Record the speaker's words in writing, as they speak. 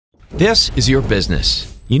This is your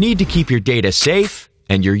business. You need to keep your data safe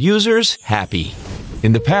and your users happy.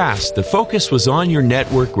 In the past, the focus was on your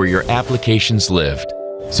network where your applications lived.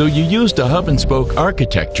 So you used a hub-and-spoke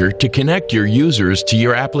architecture to connect your users to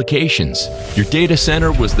your applications. Your data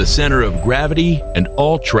center was the center of gravity and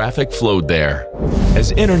all traffic flowed there.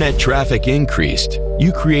 As internet traffic increased,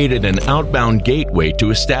 you created an outbound gateway to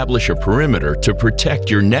establish a perimeter to protect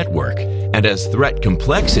your network. And as threat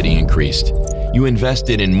complexity increased, you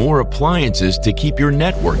invested in more appliances to keep your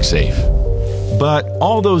network safe. But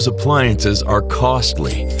all those appliances are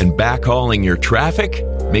costly, and backhauling your traffic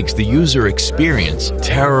makes the user experience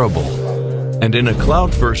terrible. And in a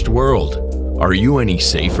cloud-first world, are you any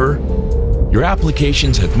safer? Your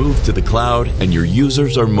applications have moved to the cloud and your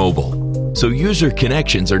users are mobile. So user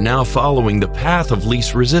connections are now following the path of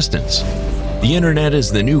least resistance. The internet is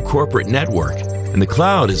the new corporate network, and the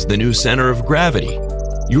cloud is the new center of gravity.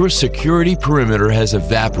 Your security perimeter has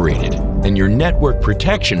evaporated, and your network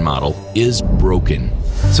protection model is broken.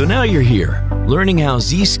 So now you're here, learning how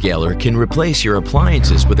Zscaler can replace your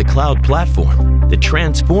appliances with a cloud platform that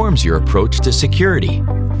transforms your approach to security.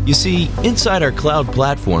 You see, inside our cloud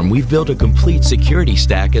platform, we've built a complete security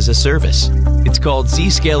stack as a service. It's called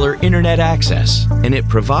Zscaler Internet Access, and it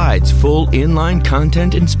provides full inline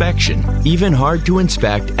content inspection, even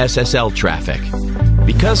hard-to-inspect SSL traffic.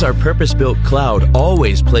 Because our purpose-built cloud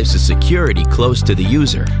always places security close to the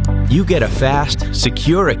user, you get a fast,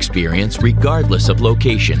 secure experience regardless of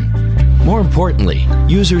location. More importantly,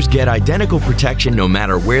 users get identical protection no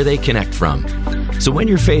matter where they connect from. So when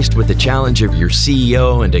you're faced with the challenge of your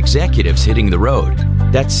CEO and executives hitting the road,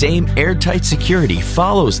 that same airtight security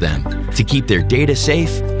follows them to keep their data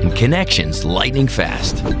safe and connections lightning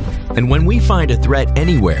fast. And when we find a threat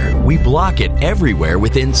anywhere, we block it everywhere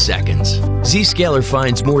within seconds. Zscaler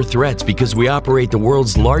finds more threats because we operate the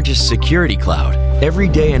world's largest security cloud. Every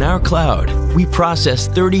day in our cloud, we process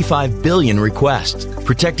 35 billion requests,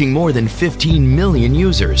 protecting more than 15 million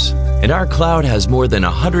users. And our cloud has more than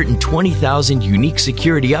 120,000 unique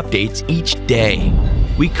security updates each day.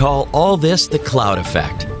 We call all this the cloud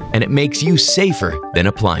effect, and it makes you safer than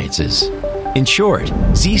appliances. In short,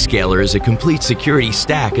 Zscaler is a complete security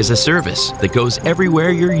stack as a service that goes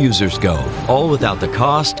everywhere your users go, all without the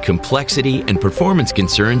cost, complexity, and performance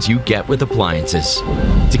concerns you get with appliances.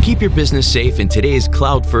 To keep your business safe in today's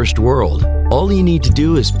cloud-first world, all you need to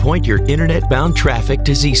do is point your internet-bound traffic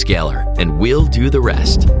to Zscaler, and we'll do the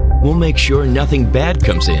rest. We'll make sure nothing bad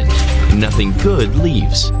comes in, and nothing good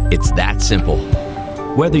leaves. It's that simple.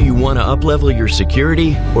 Whether you want to up-level your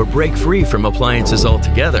security or break free from appliances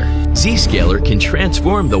altogether, Zscaler can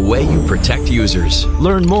transform the way you protect users.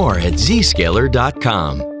 Learn more at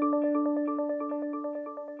Zscaler.com.